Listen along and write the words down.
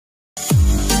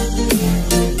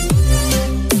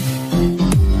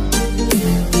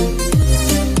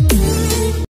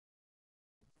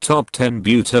Top 10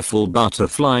 beautiful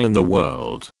butterfly in the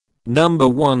world. Number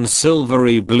 1,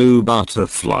 silvery blue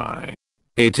butterfly.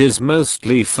 It is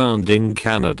mostly found in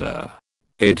Canada.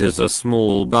 It is a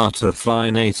small butterfly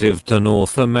native to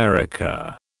North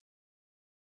America.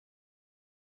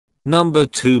 Number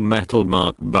 2, metal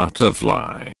mark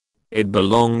butterfly. It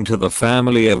belonged to the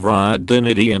family of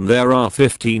Rhyodinidae and there are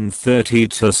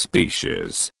 1532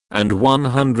 species and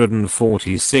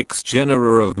 146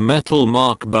 genera of metal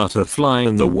mark butterfly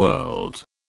in the world.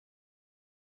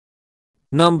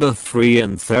 Number 3,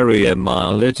 Antheria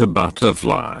mylitta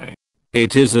butterfly.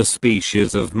 It is a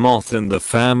species of moth in the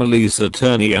family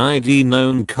Saturniidae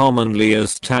known commonly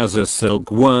as Tassar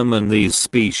silkworm, and these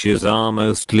species are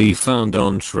mostly found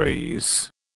on trees.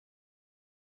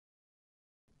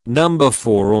 Number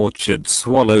 4, orchard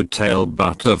swallowtail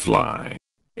butterfly.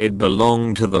 It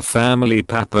belonged to the family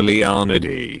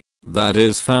Papilionidae, that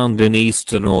is found in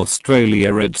eastern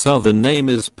Australia. Its other name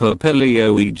is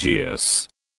Papilio aegaeus.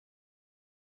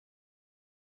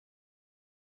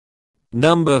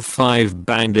 Number 5,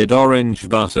 banded orange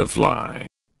butterfly.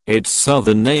 Its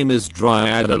southern name is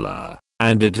Dryadilla,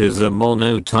 and it is a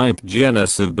monotype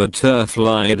genus of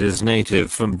butterfly. It is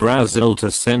native from Brazil to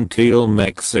Central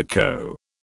Mexico.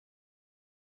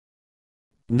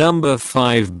 Number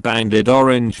 5, banded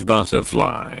orange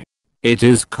butterfly. It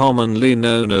is commonly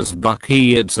known as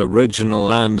buckeye. Its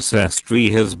original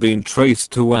ancestry has been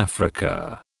traced to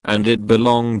Africa, and it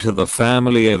belonged to the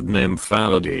family of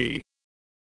Nymphalidae.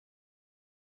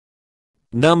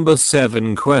 Number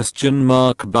 7, question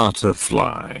mark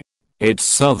butterfly. Its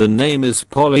southern name is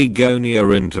Polygonia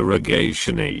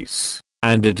interrogationis,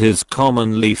 and it is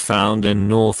commonly found in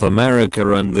North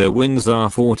America, and their wings are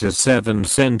 4 to 7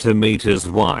 centimeters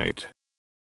wide.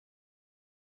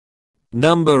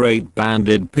 Number 8,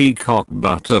 banded peacock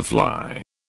butterfly.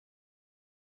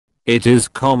 It is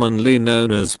commonly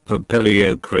known as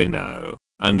Papilio crino,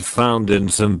 and found in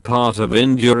some part of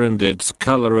India, and its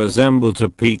color resembles a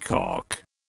peacock.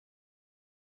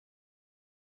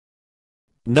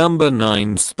 Number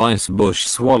 9, spicebush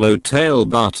swallowtail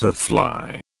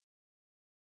butterfly.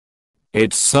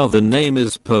 Its southern name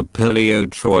is Papilio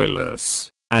troilus,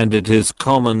 and it is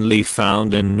commonly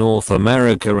found in North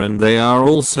America, and they are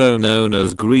also known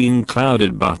as green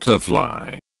clouded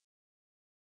butterfly.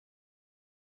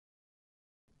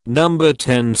 Number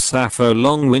 10, sappho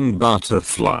longwing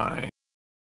butterfly.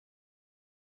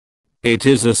 It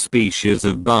is a species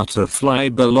of butterfly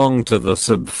belong to the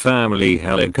subfamily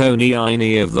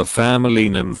Heliconiinae of the family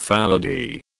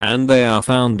Nymphalidae, and they are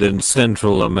found in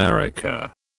Central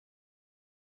America.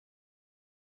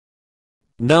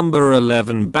 Number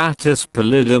 11, Batis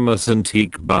pallidum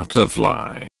antique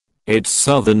butterfly. Its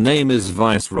southern name is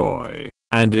Viceroy,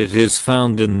 and it is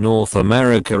found in North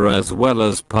America as well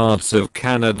as parts of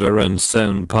Canada and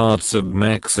some parts of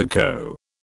Mexico.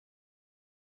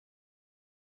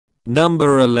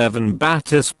 Number 11,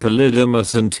 Batis pallidum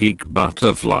antique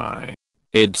butterfly.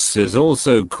 Its is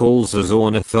also called as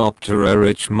Ornithoptera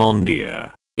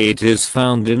richmondia. It is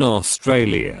found in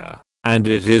Australia, and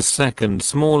it is second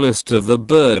smallest of the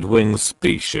birdwing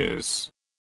species.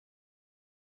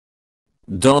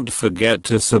 Don't forget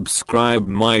to subscribe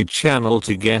my channel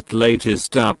to get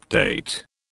latest update.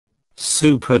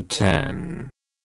 Super 10.